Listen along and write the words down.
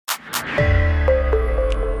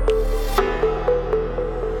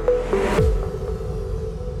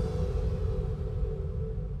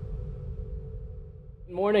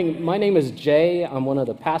name is Jay. I'm one of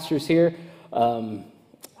the pastors here.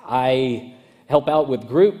 I help out with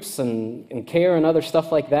groups and care and other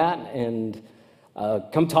stuff like that. And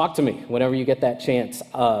come talk to me whenever you get that chance.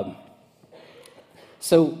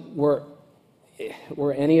 So were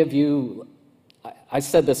any of you? I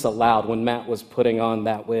said this aloud when Matt was putting on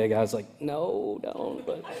that wig. I was like, no, don't.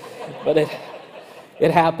 But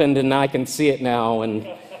it happened, and I can see it now, and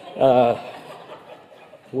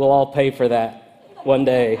we'll all pay for that one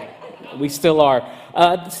day. We still are.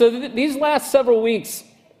 So these last several weeks,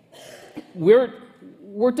 we're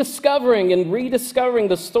discovering and rediscovering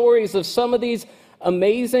the stories of some of these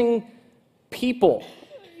amazing people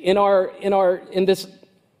in this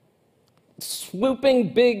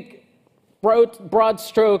swooping big broad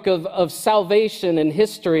stroke of salvation and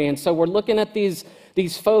history. And so we're looking at these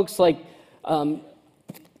folks like,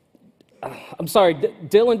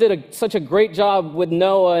 Dylan did such a great job with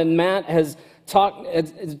Noah, and Matt has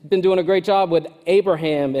been doing a great job with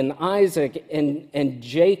Abraham and Isaac and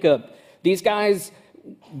Jacob. These guys,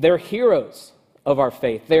 they're heroes of our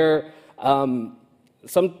faith. They're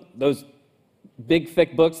those big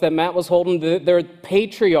thick books that Matt was holding, they're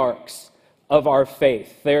patriarchs of our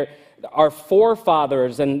faith. They're our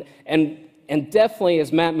forefathers, and definitely,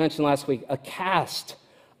 as Matt mentioned last week, a cast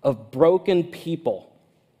of broken people.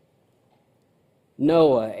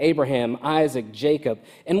 Noah, Abraham, Isaac, Jacob.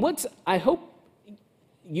 And I hope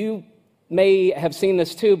you may have seen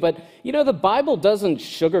this too, but the Bible doesn't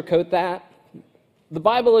sugarcoat that. The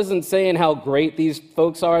Bible isn't saying how great these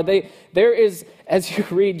folks are. There is, as you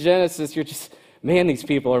read Genesis, you're just, man, these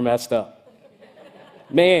people are messed up.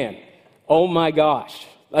 Man, oh my gosh.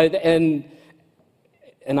 And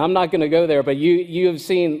I'm not going to go there, but you have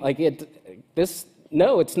seen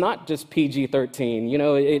no, it's not just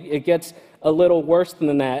PG-13. It gets a little worse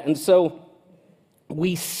than that. And so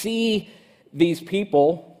we see these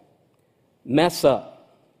people mess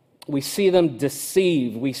up. We see them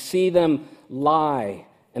deceive. We see them lie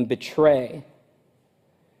and betray.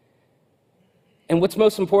 And what's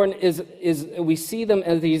most important is we see them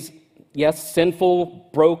as these, yes, sinful,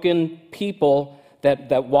 broken people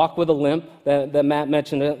that walk with a limp, that Matt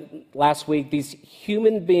mentioned last week, these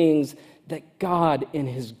human beings that God, in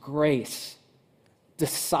His grace,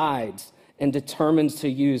 decides and determines to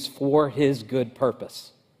use for His good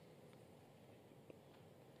purpose.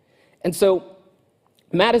 And so,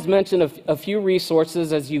 Matt has mentioned a few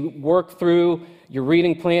resources as you work through your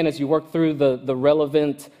reading plan, as you work through the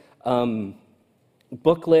relevant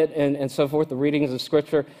booklet and so forth, the readings of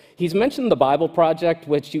Scripture. He's mentioned the Bible Project,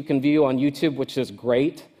 which you can view on YouTube, which is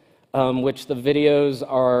great, which the videos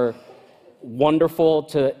are wonderful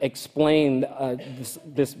to explain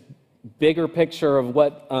this bigger picture of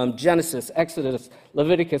what Genesis, Exodus,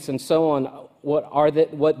 Leviticus, and so on,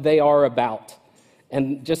 what they are about.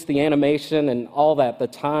 And just the animation and all that, the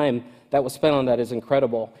time that was spent on that is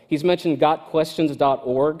incredible. He's mentioned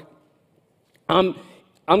gotquestions.org.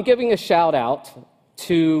 I'm giving a shout out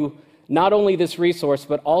to not only this resource,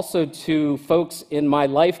 but also to folks in my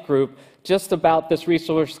life group just about this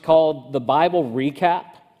resource called the Bible Recap.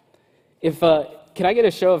 Can I get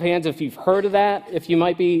a show of hands if you've heard of that, if you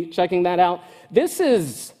might be checking that out? This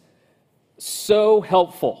is so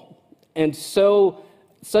helpful and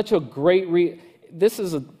such a great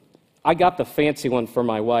I got the fancy one for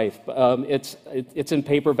my wife. It's in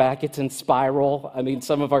paperback, it's in spiral. I mean,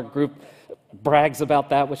 some of our group brags about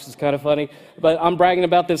that, which is kind of funny. But I'm bragging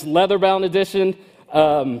about this leather-bound edition.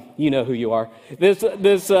 You know who you are. This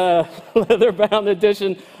leather-bound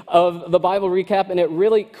edition of the Bible Recap, and it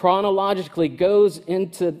really chronologically goes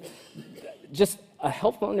into just a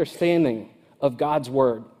helpful understanding of God's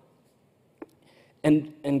Word,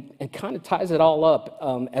 and kind of ties it all up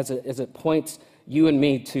as it points you and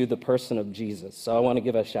me to the person of Jesus. So I want to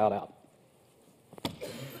give a shout out.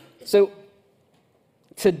 So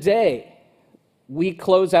today we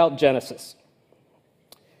close out Genesis.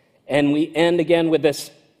 And we end again with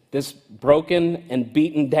this broken and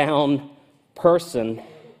beaten down person,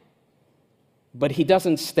 but he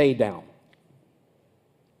doesn't stay down.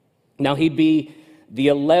 Now, he'd be the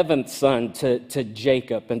 11th son to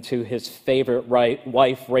Jacob and to his favorite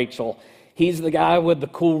wife, Rachel. He's the guy with the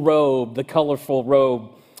cool robe, the colorful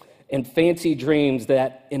robe, and fancy dreams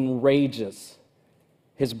that enrages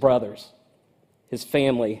his brothers, his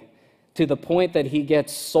family, to the point that he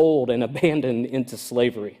gets sold and abandoned into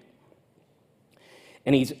slavery.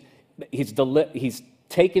 And he's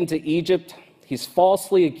taken to Egypt. He's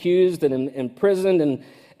falsely accused and imprisoned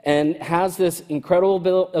and has this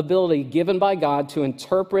incredible ability given by God to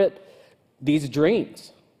interpret these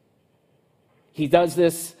dreams. He does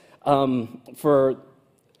this for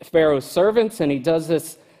Pharaoh's servants, and he does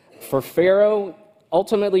this for Pharaoh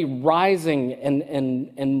ultimately rising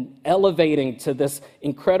and elevating to this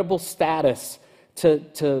incredible status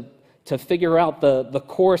to figure out the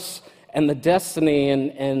course and the destiny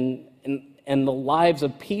and the lives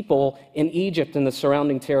of people in Egypt and the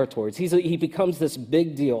surrounding territories. He becomes this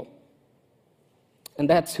big deal. And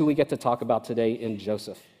that's who we get to talk about today in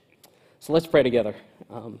Joseph. So let's pray together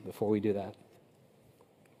before we do that.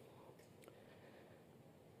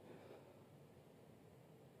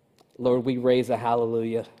 Lord, we raise a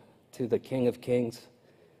hallelujah to the King of Kings.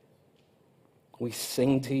 We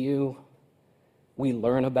sing to you. We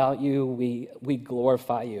learn about you. We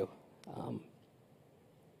glorify you.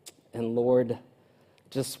 And Lord,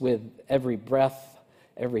 just with every breath,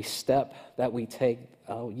 every step that we take,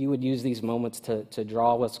 you would use these moments to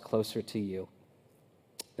draw us closer to you.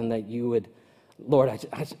 And that you would, Lord,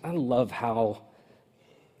 I love how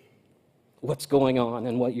what's going on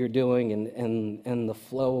and what you're doing and the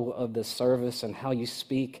flow of the service and how you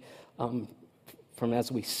speak from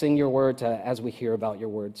as we sing your word to as we hear about your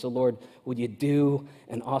word. So, Lord, would you do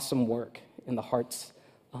an awesome work in the hearts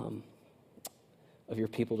of your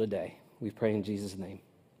people today? We pray in Jesus' name.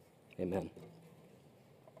 Amen.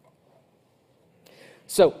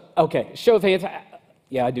 So, okay, show of hands.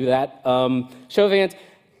 Yeah, I do that. Show of hands.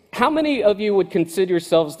 How many of you would consider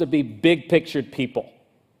yourselves to be big-pictured people?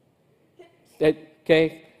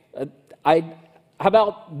 Okay, how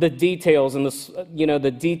about the details and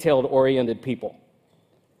the detailed-oriented people?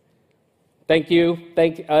 Thank you.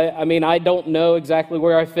 I mean, I don't know exactly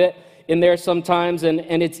where I fit in there sometimes,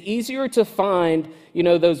 and it's easier to find,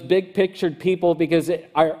 those big-pictured people because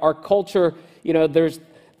our culture,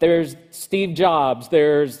 there's Steve Jobs,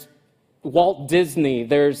 there's Walt Disney,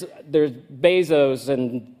 there's Bezos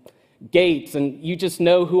and Gates, and you just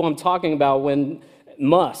know who I'm talking about when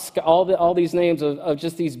Musk, all these names of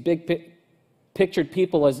just these big pictured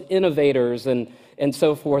people as innovators and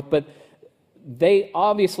so forth, but they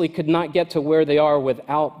obviously could not get to where they are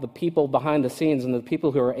without the people behind the scenes and the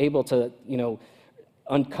people who are able to,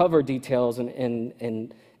 uncover details and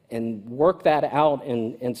work that out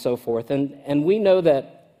and so forth. And we know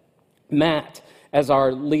that Matt, as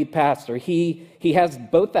our lead pastor, he has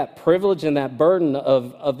both that privilege and that burden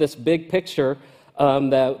of this big picture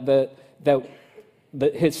that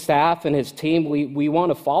his staff and his team, we want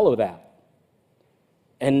to follow that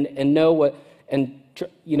and know what, and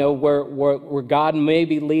where God may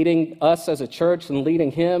be leading us as a church and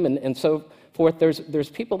leading him and so forth. There's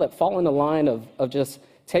people that fall in the line of just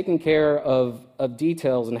taking care of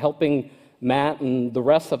details and helping Matt and the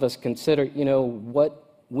rest of us consider,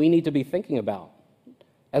 what we need to be thinking about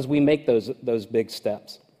as we make those big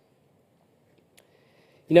steps.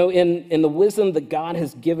 In the wisdom that God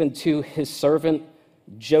has given to his servant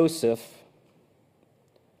Joseph,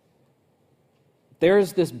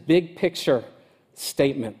 there's this big picture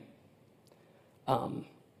statement.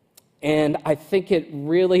 And I think it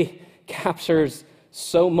really captures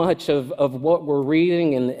so much of what we're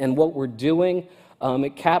reading and what we're doing.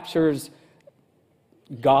 It captures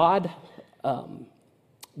God.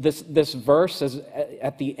 This verse is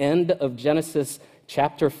at the end of Genesis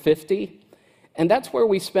chapter 50. And that's where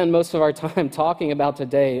we spend most of our time talking about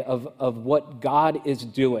today of what God is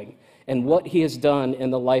doing and what he has done in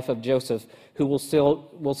the life of Joseph, who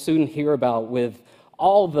we'll soon hear about with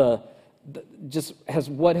all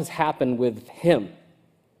what has happened with him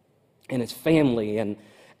and his family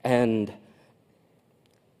and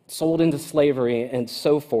sold into slavery and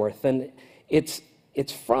so forth. And it's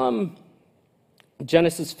from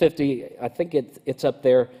Genesis 50, I think it's up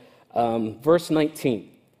there, verse 19.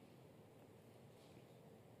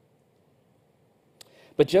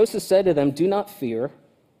 But Joseph said to them, "Do not fear,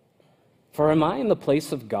 for am I in the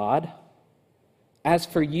place of God? As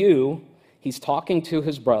for you," he's talking to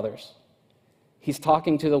his brothers. He's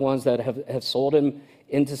talking to the ones that have sold him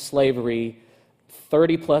into slavery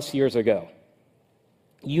 30 plus years ago.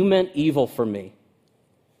 "You meant evil for me,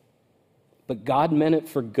 but God meant it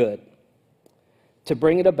for good, to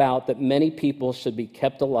bring it about that many people should be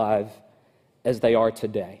kept alive as they are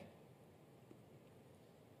today."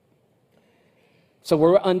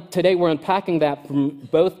 So today we're unpacking that from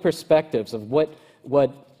both perspectives of what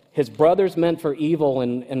his brothers meant for evil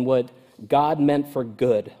and what God meant for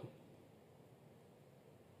good.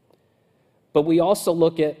 But we also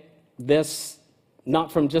look at this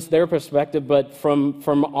not from just their perspective, but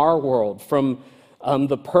from our world, from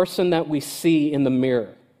the person that we see in the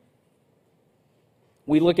mirror.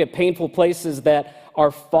 We look at painful places that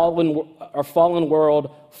our fallen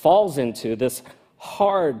world falls into, this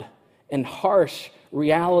hard and harsh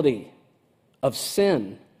reality of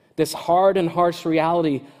sin, this hard and harsh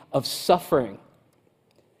reality of suffering.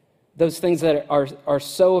 those things that are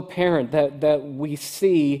so apparent that we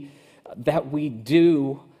see, that we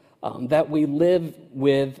do, that we live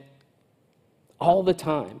with all the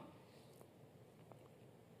time.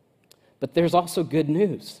 But there's also good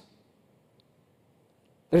news.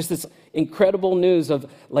 There's this incredible news of,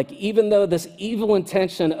 like, even though this evil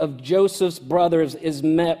intention of Joseph's brothers is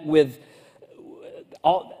met with,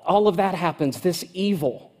 all of that happens, this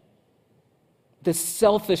evil, this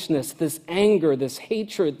selfishness, this anger, this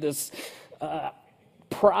hatred, this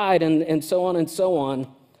pride, and so on,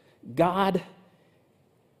 God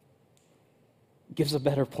gives a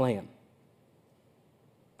better plan.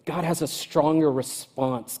 God has a stronger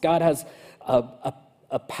response. God has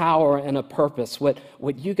a power and a purpose.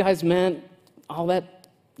 What you guys meant, all that,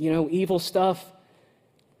 evil stuff,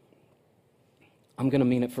 I'm going to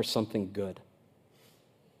mean it for something good.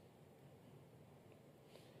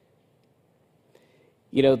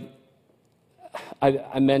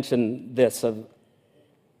 I mentioned this of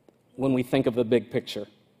when we think of the big picture.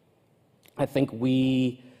 I think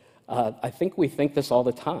we think this all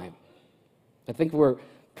the time. I think we're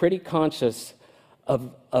pretty conscious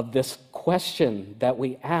of this question that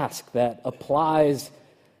we ask that applies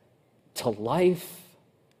to life,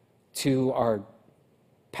 to our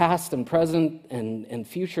past and present and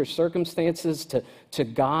future circumstances, to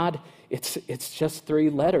God. It's just 3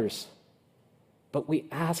 letters. But we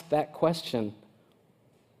ask that question,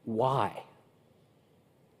 why?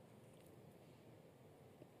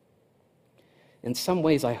 In some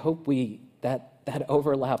ways, I hope that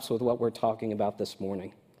overlaps with what we're talking about this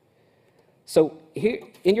morning. So here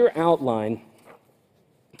in your outline,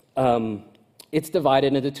 it's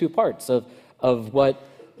divided into 2 parts of what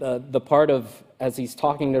the part of, as he's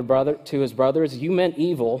talking to his brothers, you meant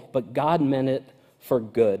evil, but God meant it for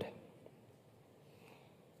good.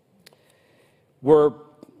 We're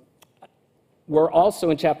also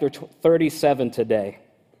in chapter 37 today,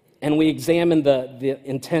 and we examine the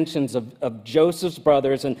intentions of Joseph's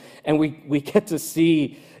brothers, and we get to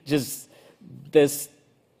see just this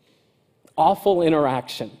awful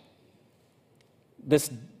interaction, this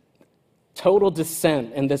total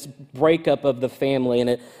dissent and this breakup of the family.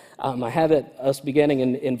 And I have us beginning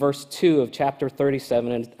in verse 2 of chapter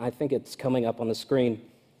 37, and I think it's coming up on the screen.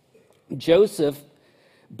 Joseph,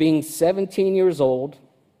 being 17 years old,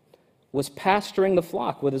 was pasturing the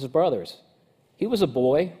flock with his brothers. He was a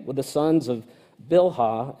boy with the sons of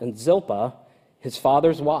Bilhah and Zilpah, his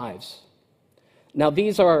father's wives. Now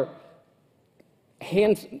these are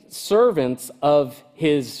servants of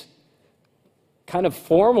his kind of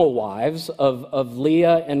formal wives of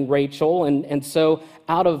Leah and Rachel, and so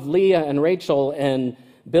out of Leah and Rachel and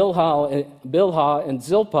Bilhah and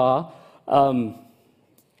Zilpah,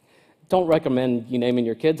 don't recommend you naming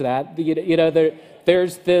your kids that.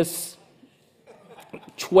 There's this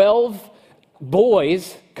 12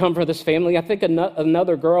 boys come from this family. I think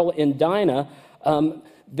another girl in Dinah.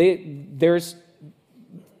 There's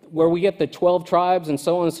where we get the 12 tribes and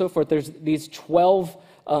so on and so forth. There's these 12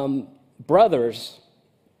 brothers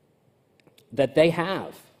that they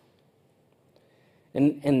have.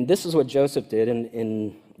 And this is what Joseph did.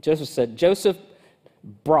 And Joseph said, Joseph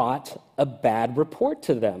brought a bad report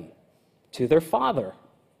to them, to their father.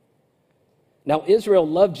 Now Israel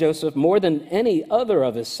loved Joseph more than any other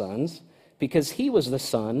of his sons because he was the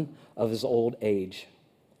son of his old age.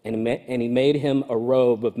 And he made him a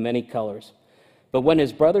robe of many colors. But when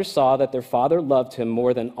his brothers saw that their father loved him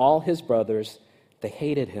more than all his brothers, they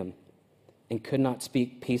hated him and could not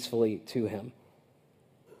speak peacefully to him.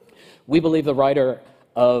 We believe the writer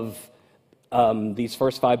of these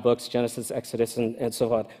first 5 books, Genesis, Exodus, and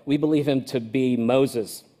so on, we believe him to be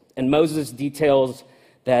Moses. And Moses details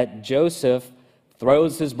that Joseph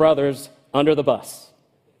throws his brothers under the bus.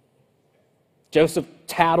 Joseph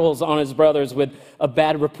tattles on his brothers with a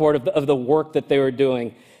bad report of the work that they were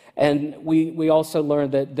doing. And we also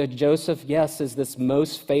learn that Joseph, yes, is this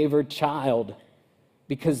most favored child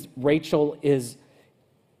because Rachel is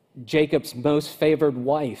Jacob's most favored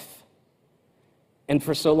wife. And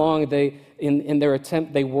for so long, in their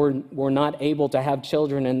attempt, they were not able to have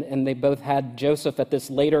children, and they both had Joseph at this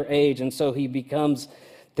later age, and so he becomes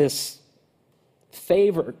this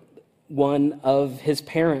favored one of his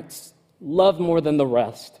parents, loved more than the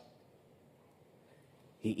rest.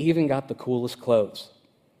 He even got the coolest clothes.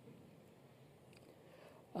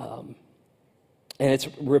 And it's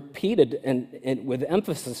repeated and with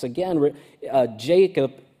emphasis again,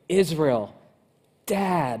 Jacob, Israel,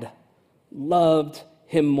 Dad loved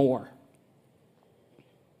him more.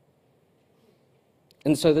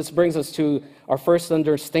 And so this brings us to our first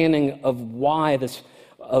understanding of why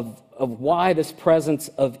of of why this presence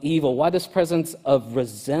of evil, why this presence of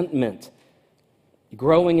resentment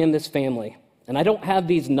growing in this family. And I don't have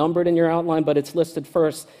these numbered in your outline, but it's listed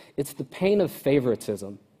first. It's the pain of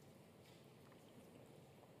favoritism.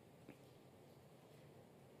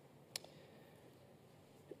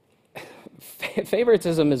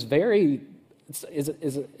 Favoritism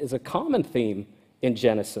is a common theme in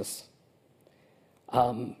Genesis.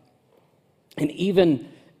 And even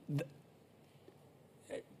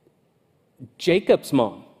Jacob's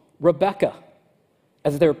mom, Rebekah,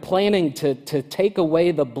 as they're planning to take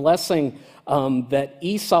away the blessing that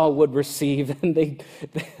Esau would receive, and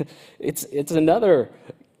it's another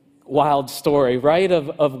wild story, right?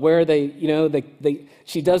 Of where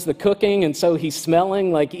she does the cooking, and so he's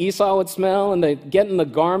smelling like Esau would smell, and they get in the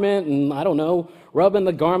garment, and I don't know, rubbing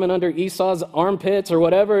the garment under Esau's armpits or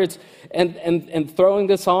whatever. And throwing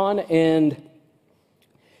this on, and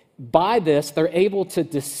by this they're able to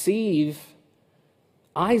deceive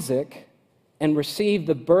Isaac and receive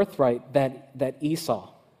the birthright that Esau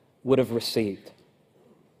would have received.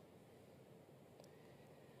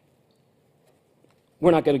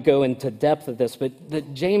 We're not going to go into depth of this,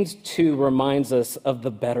 but James 2 reminds us of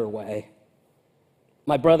the better way.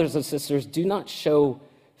 My brothers and sisters, do not show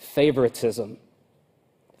favoritism.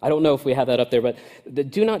 I don't know if we have that up there, but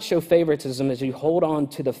do not show favoritism as you hold on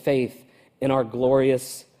to the faith in our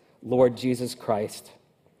glorious Lord Jesus Christ.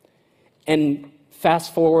 And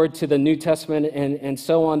fast forward to the New Testament and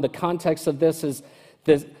so on, the context of this is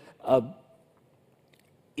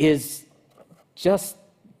just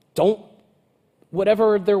don't,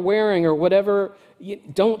 whatever they're wearing or whatever,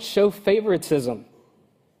 don't show favoritism.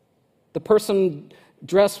 The person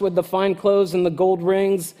dressed with the fine clothes and the gold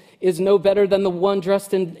rings is no better than the one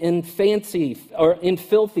dressed in fancy or in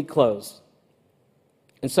filthy clothes.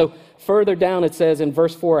 And so further down it says in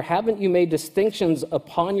verse 4, haven't you made distinctions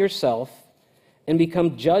upon yourself and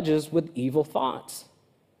become judges with evil thoughts?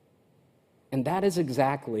 And that is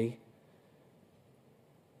exactly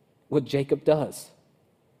what Jacob does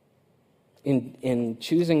in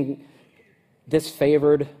choosing this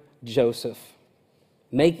favored Joseph,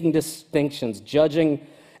 making distinctions, judging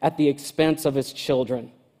at the expense of his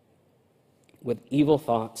children with evil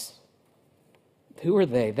thoughts. Who are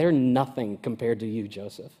they? They're nothing compared to you,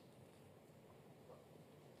 Joseph.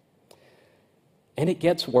 And it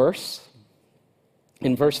gets worse.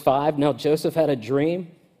 In verse 5, now Joseph had a dream,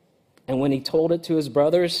 and when he told it to his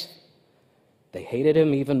brothers, they hated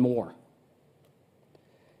him even more.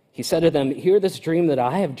 He said to them, hear this dream that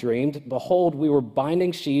I have dreamed. Behold, we were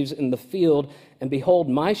binding sheaves in the field, and behold,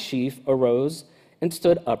 my sheaf arose and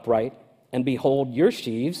stood upright, and behold, your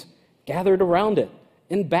sheaves gathered around it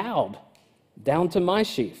and bowed down to my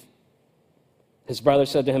sheaf. His brother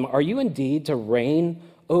said to him, are you indeed to reign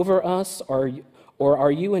over us, or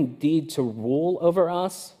are you indeed to rule over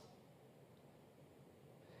us?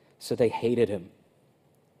 So they hated him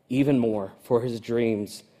even more for his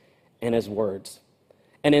dreams and his words.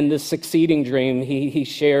 And in this succeeding dream, he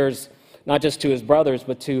shares, not just to his brothers,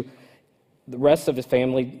 but to the rest of his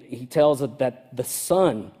family, he tells that the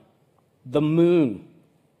sun, the moon,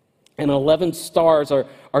 and 11 stars are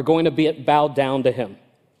going to be bowed down to him.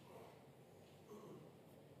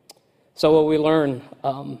 So what we learn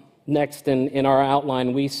next in our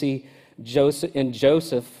outline, we see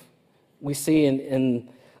Joseph, we see in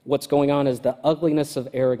what's going on is the ugliness of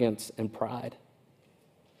arrogance and pride.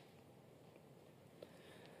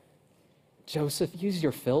 Joseph, use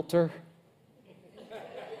your filter.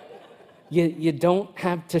 You don't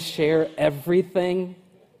have to share everything.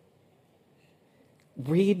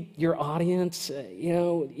 Read your audience.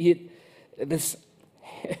 This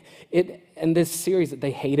series,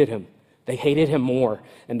 they hated him. They hated him more,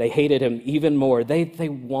 and they hated him even more. They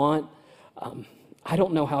want, I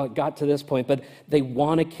don't know how it got to this point, but they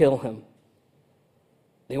want to kill him.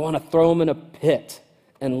 They want to throw him in a pit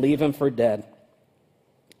and leave him for dead.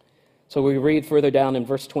 So we read further down in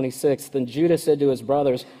verse 26, then Judah said to his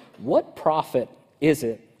brothers, what profit is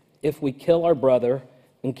it if we kill our brother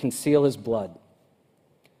and conceal his blood?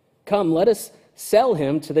 Come, let us sell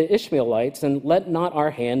him to the Ishmaelites, and let not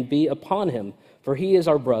our hand be upon him, for he is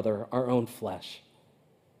our brother, our own flesh.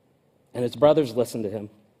 And his brothers listened to him.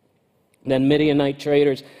 Then Midianite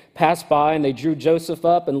traders passed by, and they drew Joseph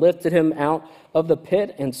up and lifted him out of the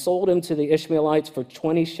pit and sold him to the Ishmaelites for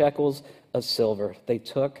 20 shekels of silver. They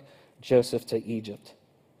took Joseph to Egypt.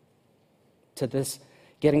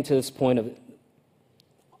 Getting to this point of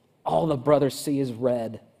all the brothers see is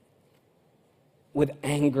red with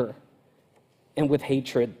anger and with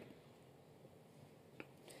hatred.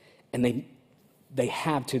 And they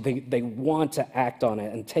want to act on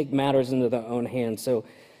it and take matters into their own hands. So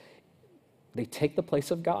They take the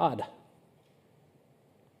place of God.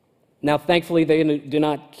 Now, thankfully, they do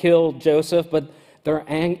not kill Joseph, but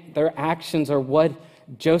their actions are what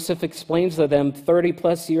Joseph explains to them 30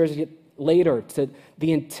 plus years later, to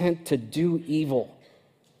the intent to do evil,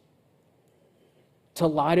 to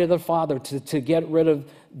lie to their father, to get rid of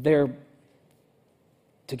their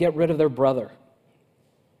brother.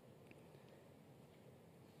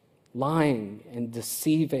 Lying and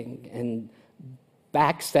deceiving and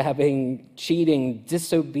backstabbing, cheating,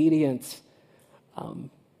 disobedience.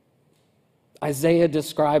 Isaiah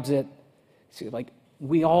describes it like,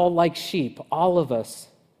 we all like sheep, all of us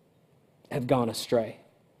have gone astray.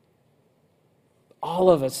 All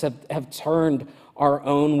of us have turned our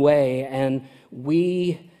own way, and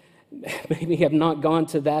we maybe have not gone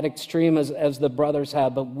to that extreme as the brothers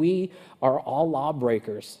have, but we are all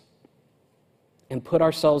lawbreakers and put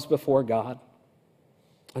ourselves before God.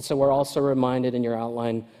 And so we're also reminded in your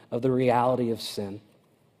outline of the reality of sin.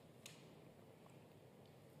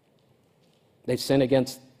 They've sinned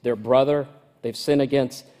against their brother. They've sinned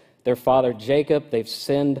against their father Jacob. They've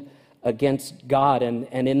sinned against God. And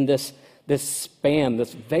in this span,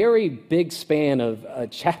 this very big span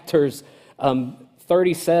of chapters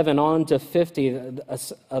 37 on to 50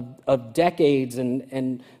 of decades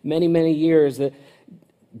and many, many years, that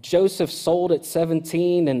Joseph sold at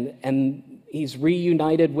 17 and he's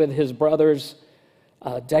reunited with his brothers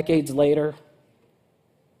decades later.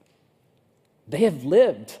 They have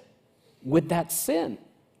lived with that sin.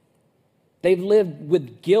 They've lived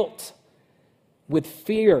with guilt, with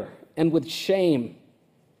fear, and with shame.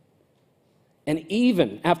 And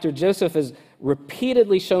even after Joseph has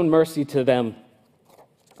repeatedly shown mercy to them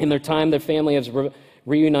in their time, their family has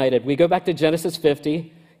reunited. We go back to Genesis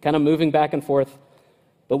 50, kind of moving back and forth.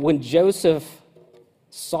 But when Joseph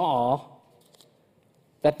saw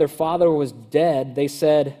that their father was dead, they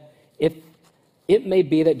said, if it may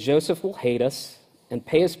be that Joseph will hate us and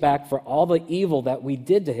pay us back for all the evil that we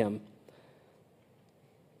did to him.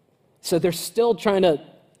 So they're still trying to,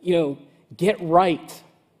 get right.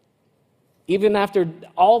 Even after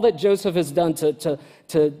all that Joseph has done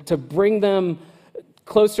to bring them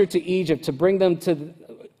closer to Egypt, to bring them to,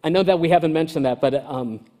 I know that we haven't mentioned that, but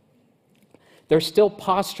they're still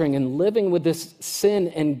posturing and living with this sin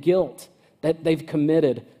and guilt that they've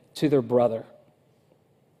committed to their brother.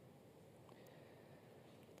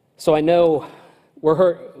 So I know we're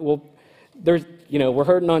hurt. Well, we're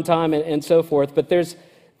hurting on time and so forth, but there's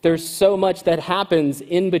so much that happens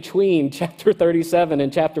in between chapter 37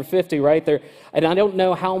 and chapter 50, right there. And I don't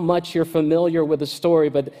know how much you're familiar with the story,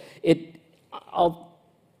 but I'll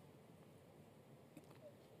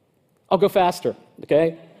go faster,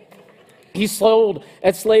 okay? He's sold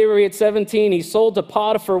at slavery at 17. He's sold to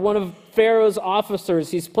Potiphar, one of Pharaoh's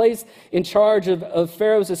officers. He's placed in charge of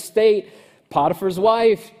Pharaoh's estate. Potiphar's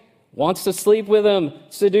wife wants to sleep with him,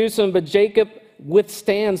 seduce him, but Jacob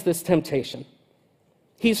withstands this temptation.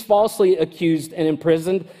 He's falsely accused and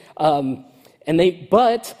imprisoned,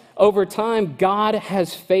 but over time, God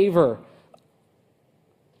has favor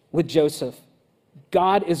with Joseph.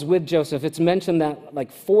 God is with Joseph. It's mentioned that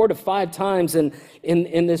like 4 to 5 times in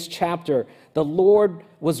this chapter. The Lord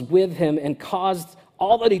was with him and caused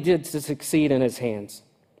all that he did to succeed in his hands.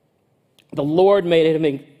 The Lord made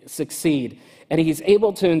him succeed. And he's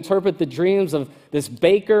able to interpret the dreams of this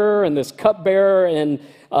baker and this cupbearer, and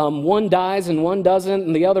one dies and one doesn't,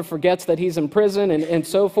 and the other forgets that he's in prison and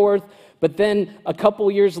so forth. But then a couple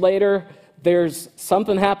years later, there's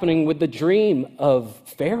something happening with the dream of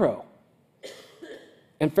Pharaoh.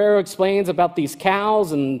 And Pharaoh explains about these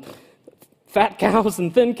cows and fat cows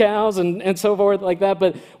and thin cows and so forth like that.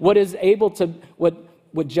 But what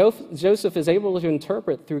Joseph is able to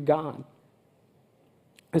interpret through God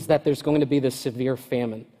is that there's going to be this severe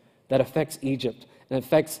famine that affects Egypt and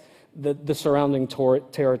affects the surrounding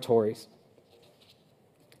territories.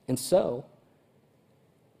 And so,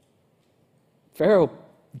 Pharaoh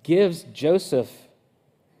gives Joseph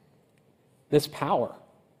this power.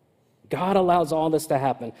 God allows all this to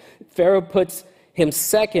happen. Pharaoh puts him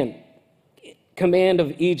second command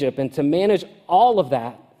of Egypt, and to manage all of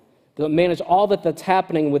that, to manage all that's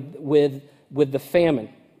happening with the famine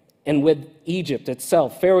and with Egypt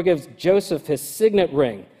itself. Pharaoh gives Joseph his signet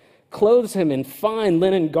ring, clothes him in fine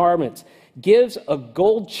linen garments, gives a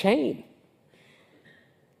gold chain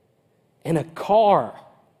and a car,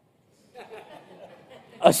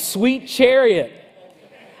 a sweet chariot,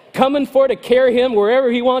 coming for to carry him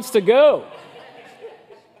wherever he wants to go.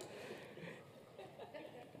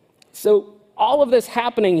 So all of this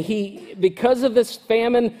happening, because of this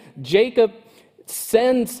famine, Jacob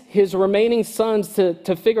sends his remaining sons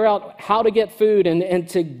to figure out how to get food and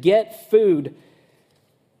to get food.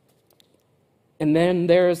 And then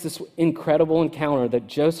there is this incredible encounter that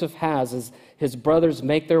Joseph has as his brothers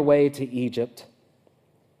make their way to Egypt.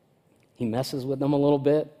 He messes with them a little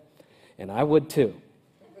bit, and I would too.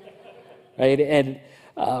 Right?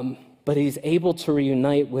 But he's able to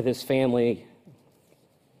reunite with his family,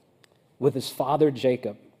 with his father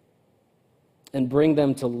Jacob, and bring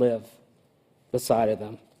them to live beside of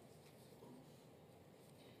them.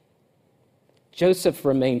 Joseph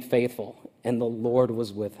remained faithful, and the Lord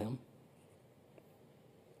was with him.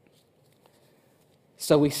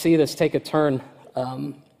 So we see this take a turn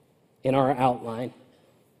in our outline.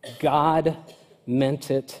 God meant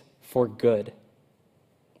it for good.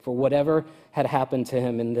 For whatever had happened to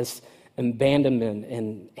him in this abandonment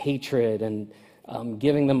and hatred and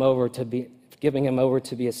giving him over to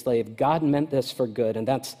be a slave, God meant this for good, and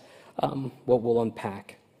that's what we'll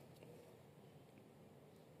unpack.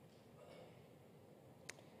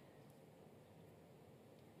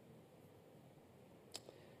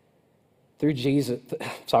 Through Jesus,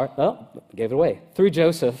 gave it away. Through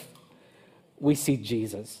Joseph, we see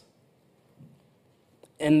Jesus.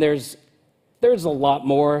 And there's a lot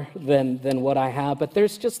more than what I have, but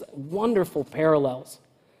there's just wonderful parallels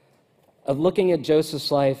of looking at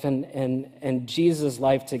Joseph's life and Jesus'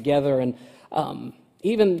 life together. And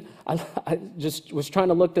I just was trying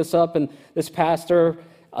to look this up, and this pastor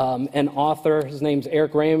and author, his name's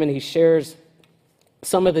Eric Raymond, he shares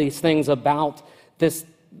some of these things about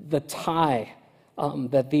the tie,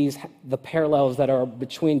 the parallels that are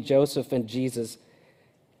between Joseph and Jesus.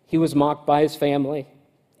 He was mocked by his family.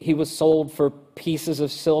 He was sold for pieces of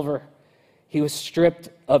silver. He was stripped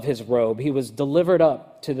of his robe. He was delivered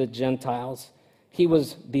up to the Gentiles. He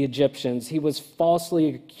was the Egyptians. He was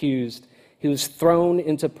falsely accused. He was thrown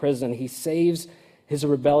into prison. He saves his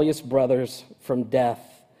rebellious brothers from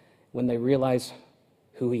death when they realize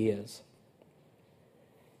who he is.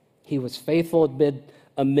 He was faithful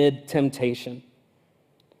amid temptation.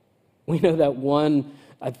 We know that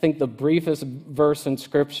I think the briefest verse in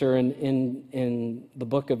Scripture in the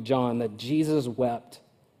book of John, that Jesus wept.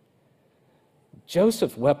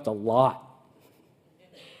 Joseph wept a lot.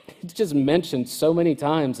 It's just mentioned so many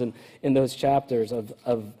times in those chapters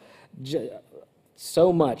of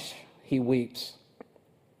so much he weeps.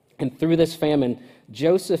 And through this famine,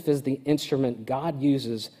 Joseph is the instrument God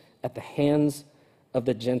uses at the hands of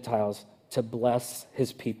the Gentiles to bless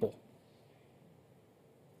his people.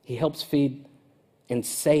 He helps feed and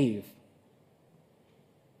save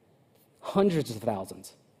hundreds of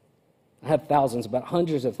thousands. I have thousands, but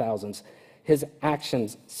hundreds of thousands. His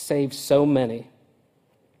actions save so many.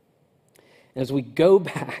 And as we go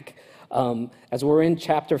back, as we're in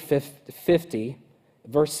chapter 50,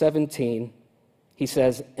 verse 17, he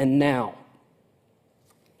says, "And now,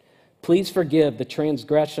 please forgive the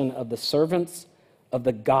transgression of the servants of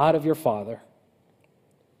the God of your father."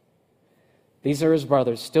 These are his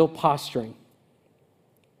brothers, still posturing.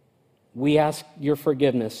 "We ask your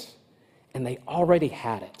forgiveness," and they already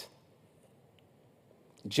had it.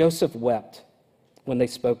 Joseph wept when they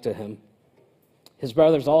spoke to him. His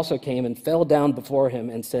brothers also came and fell down before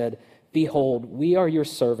him and said, "Behold, we are your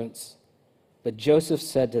servants." But Joseph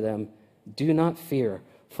said to them, "Do not fear,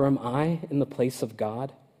 for am I in the place of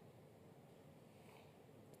God?"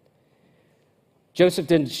 Joseph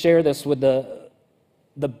didn't share this with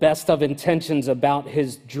the best of intentions about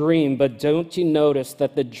his dream, but don't you notice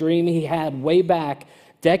that the dream he had way back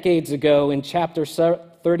decades ago in chapter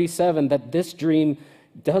 37, that this dream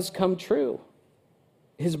does come true?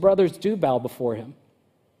 His brothers do bow before him.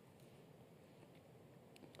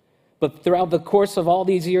 But throughout the course of all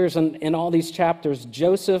these years and in all these chapters,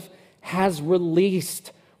 Joseph has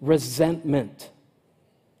released resentment.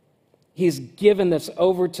 He's given this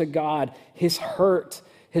over to God, his hurt,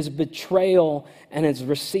 his betrayal, and has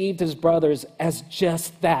received his brothers as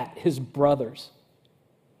just that, his brothers.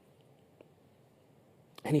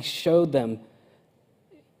 And he showed them,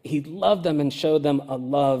 he loved them and showed them a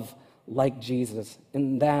love like Jesus.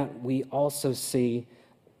 In that, we also see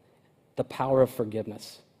the power of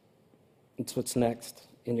forgiveness. It's what's next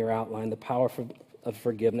in your outline, the power of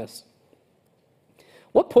forgiveness.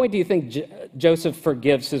 What point do you think Joseph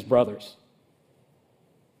forgives his brothers?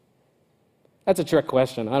 That's a trick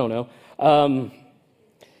question. I don't know.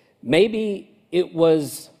 Maybe it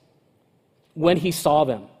was when he saw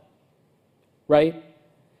them, right?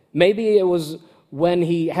 Maybe it was when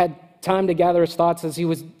he had time to gather his thoughts as he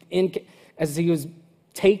was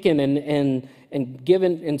taken and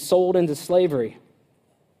given and sold into slavery.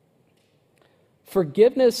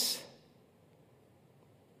 Forgiveness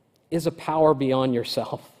is a power beyond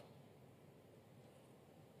yourself.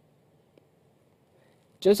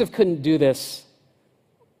 Joseph couldn't do this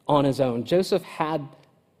on his own. Joseph had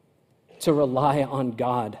to rely on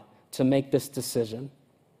God to make this decision.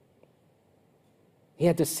 He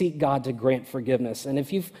had to seek God to grant forgiveness. And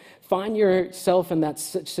if you find yourself in that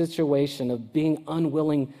situation of being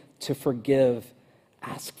unwilling to forgive,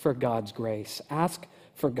 ask for God's grace. Ask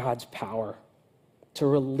for God's power to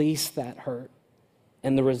release that hurt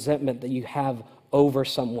and the resentment that you have over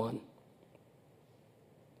someone.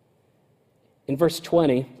 In verse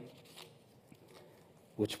 20,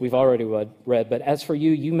 which we've already read, but as for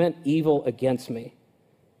you, you meant evil against me,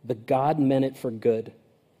 but God meant it for good,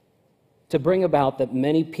 to bring about that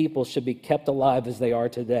many people should be kept alive as they are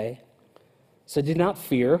today. So do not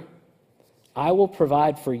fear. I will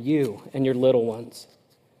provide for you and your little ones.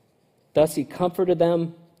 Thus he comforted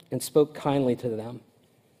them and spoke kindly to them.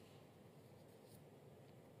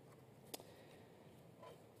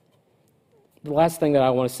 The last thing that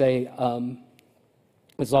I want to say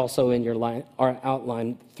is also in our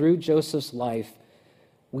outline. Through Joseph's life,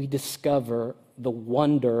 we discover the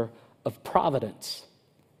wonder of providence.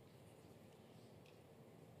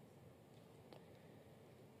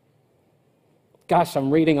 Gosh,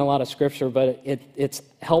 I'm reading a lot of scripture, but it's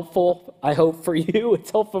helpful, I hope, for you.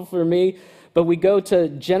 It's helpful for me. But we go to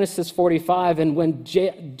Genesis 45, and when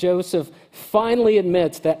Joseph finally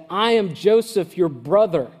admits that I am Joseph, your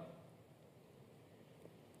brother,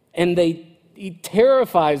 and he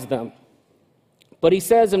terrifies them. But he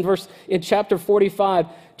says in chapter 45,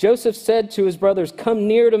 Joseph said to his brothers, "Come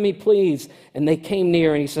near to me, please." And they came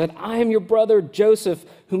near, and he said, "I am your brother Joseph,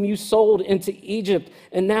 whom you sold into Egypt.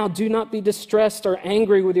 And now do not be distressed or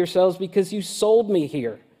angry with yourselves because you sold me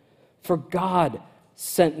here. For God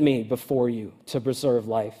sent me before you to preserve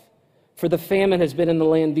life. For the famine has been in the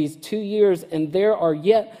land these 2 years, and there are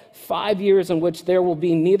yet 5 years in which there will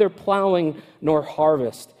be neither plowing nor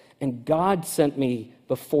harvest. And God sent me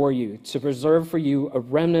before you to preserve for you a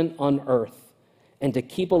remnant on earth and to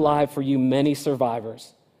keep alive for you many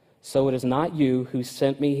survivors. So it is not you who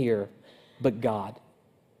sent me here, but God.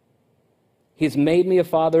 He has made me a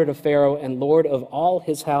father to Pharaoh and lord of all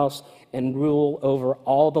his house and rule over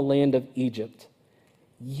all the land of Egypt.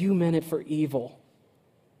 You meant it for evil,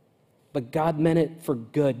 but God meant it for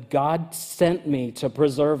good. God sent me to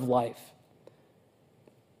preserve life.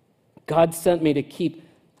 God sent me to keep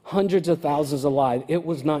hundreds of thousands alive. It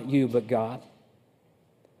was not you, but God.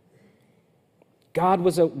 God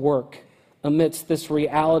was at work amidst this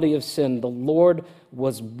reality of sin. The Lord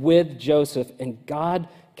was with Joseph, and God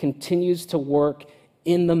continues to work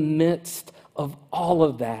in the midst of all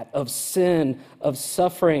of that, of sin, of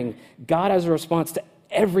suffering. God has a response to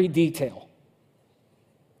every detail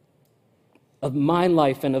of my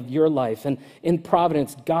life and of your life. And in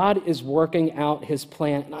providence, God is working out his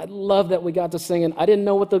plan. And I love that we got to sing it. I didn't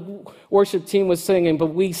know what the worship team was singing, but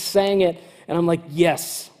we sang it. And I'm like,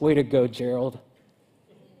 yes, way to go, Gerald.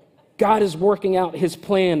 God is working out his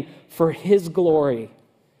plan for his glory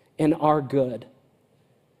and our good.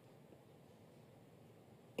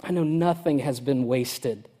 I know nothing has been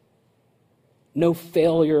wasted. No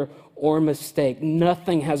failure or mistake.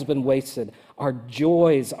 Nothing has been wasted. Our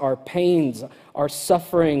joys, our pains, our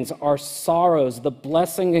sufferings, our sorrows, the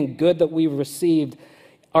blessing and good that we've received,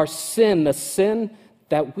 our sin, the sin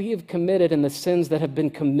that we have committed and the sins that have been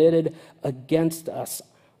committed against us,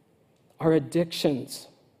 our addictions,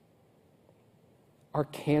 our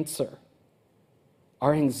cancer,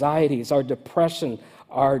 our anxieties, our depression,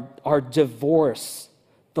 our divorce,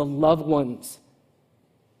 the loved ones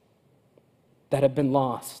that have been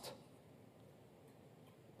lost.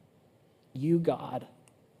 You, God,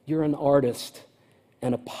 you're an artist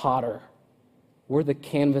and a potter. We're the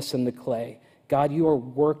canvas and the clay. God, you are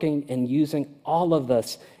working and using all of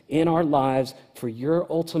us in our lives for your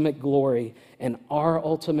ultimate glory and our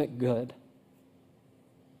ultimate good.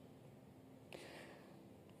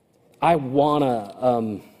 I want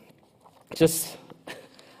to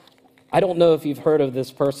I don't know if you've heard of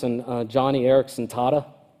this person, Joni Eareckson Tada.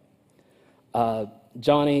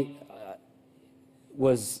 Joni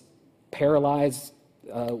was paralyzed,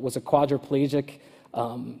 was a quadriplegic,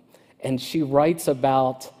 and she writes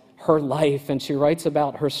about her life and she writes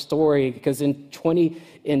about her story because in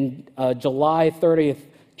July 30th,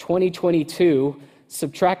 2022,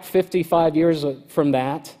 subtract 55 years from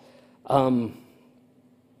that.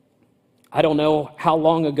 I don't know how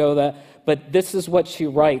long ago that, but this is what she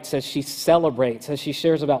writes as she celebrates, as she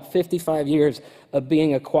shares about 55 years of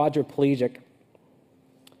being a quadriplegic.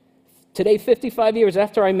 Today, 55 years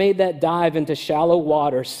after I made that dive into shallow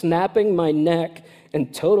water, snapping my neck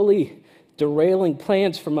and totally derailing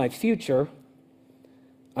plans for my future,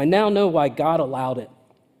 I now know why God allowed it.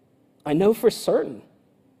 I know for certain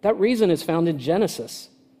that reason is found in Genesis,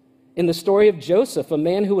 in the story of Joseph, a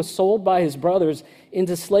man who was sold by his brothers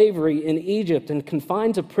into slavery in Egypt and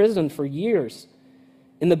confined to prison for years.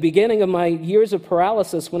 In the beginning of my years of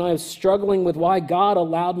paralysis, when I was struggling with why God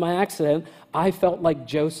allowed my accident, I felt like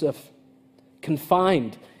Joseph,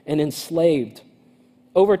 confined and enslaved.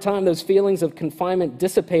 Over time, those feelings of confinement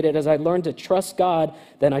dissipated as I learned to trust God.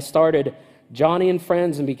 Then I started Joni and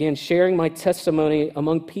Friends and began sharing my testimony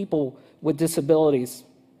among people with disabilities.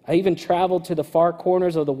 I even traveled to the far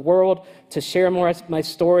corners of the world to share my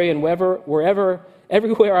story, and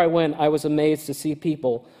everywhere I went, I was amazed to see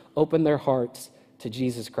people open their hearts to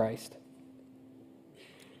Jesus Christ.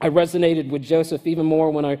 I resonated with Joseph even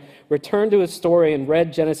more when I returned to his story and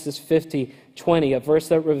read Genesis 50:20, a verse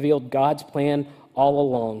that revealed God's plan all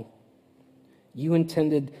along. You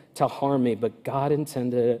intended to harm me, but God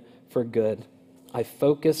intended it for good. I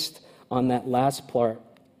focused on that last part,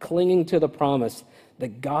 clinging to the promise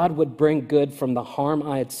that God would bring good from the harm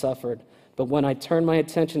I had suffered. But when I turned my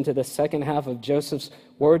attention to the second half of Joseph's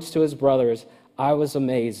words to his brothers, I was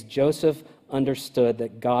amazed. Joseph understood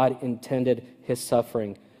that God intended his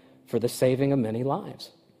suffering for the saving of many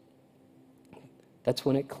lives. That's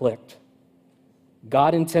when it clicked.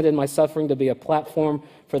 God intended my suffering to be a platform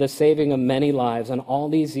for the saving of many lives. And all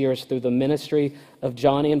these years, through the ministry of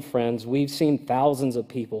Joni and Friends, we've seen thousands of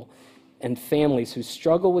people and families who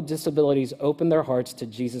struggle with disabilities open their hearts to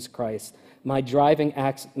Jesus Christ. My diving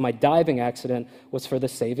accident was for the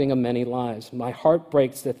saving of many lives. My heart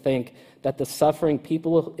breaks to think that the suffering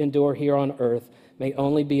people endure here on earth may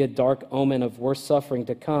only be a dark omen of worse suffering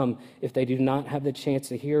to come if they do not have the chance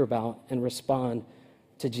to hear about and respond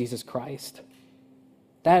to Jesus Christ.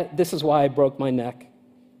 This is why I broke my neck.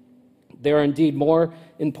 There are indeed more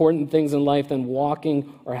important things in life than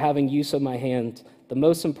walking or having use of my hands. The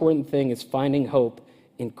most important thing is finding hope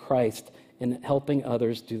in Christ and helping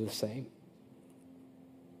others do the same.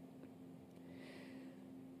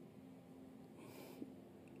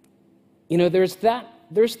 You know, there's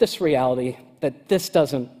this reality that this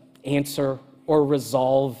doesn't answer or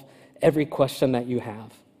resolve every question that you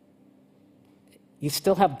have. You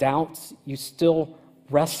still have doubts, you still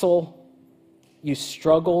wrestle, you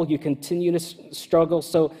struggle, you continue to struggle.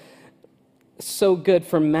 So good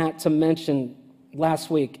for Matt to mention last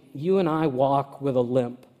week, you and I walk with a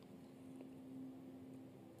limp.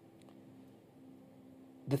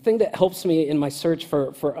 The thing that helps me in my search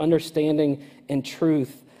for understanding and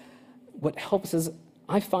truth, what helps is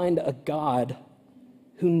I find a God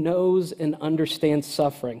who knows and understands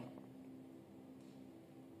suffering.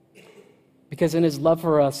 Because in his love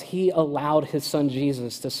for us, he allowed his son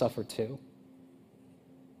Jesus to suffer too.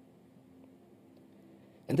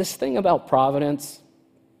 And this thing about providence,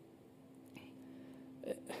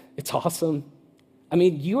 it's awesome. I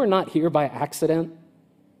mean, you are not here by accident.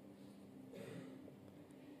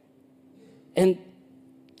 And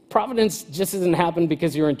providence just doesn't happen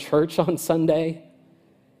because you're in church on Sunday.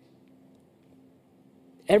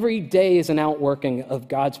 Every day is an outworking of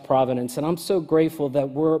God's providence, and I'm so grateful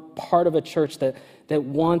that we're part of a church that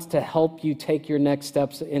wants to help you take your next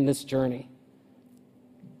steps in this journey.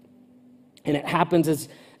 And it happens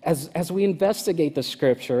as we investigate the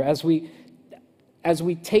Scripture, as we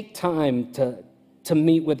take time to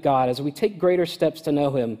meet with God, as we take greater steps to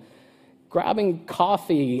know him, grabbing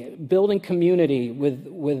coffee, building community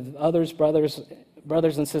with others,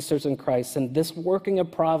 brothers and sisters in Christ. And this working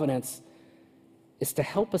of providence is to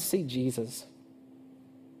help us see Jesus,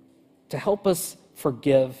 to help us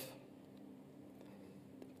forgive,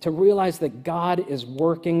 to realize that God is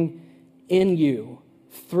working in you,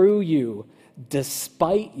 through you,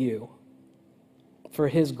 despite you, for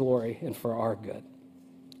his glory and for our good.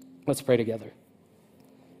 Let's pray together.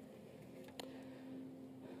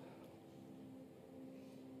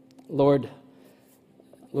 Lord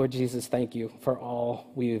Jesus, thank you for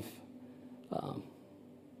all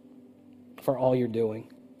for all you're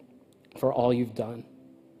doing, for all you've done,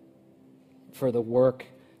 for the work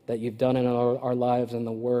that you've done in our lives and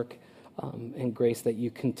the work and grace that you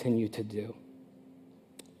continue to do.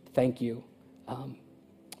 Thank you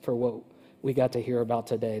for what we got to hear about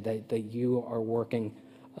today, that you are working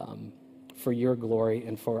for your glory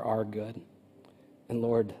and for our good. And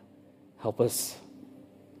Lord, help us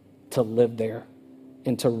to live there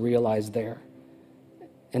and to realize there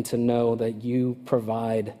and to know that you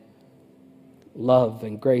provide love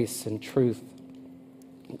and grace and truth.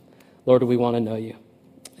 Lord, we want to know you,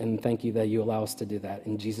 and thank you that you allow us to do that.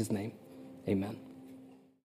 In Jesus' name, amen.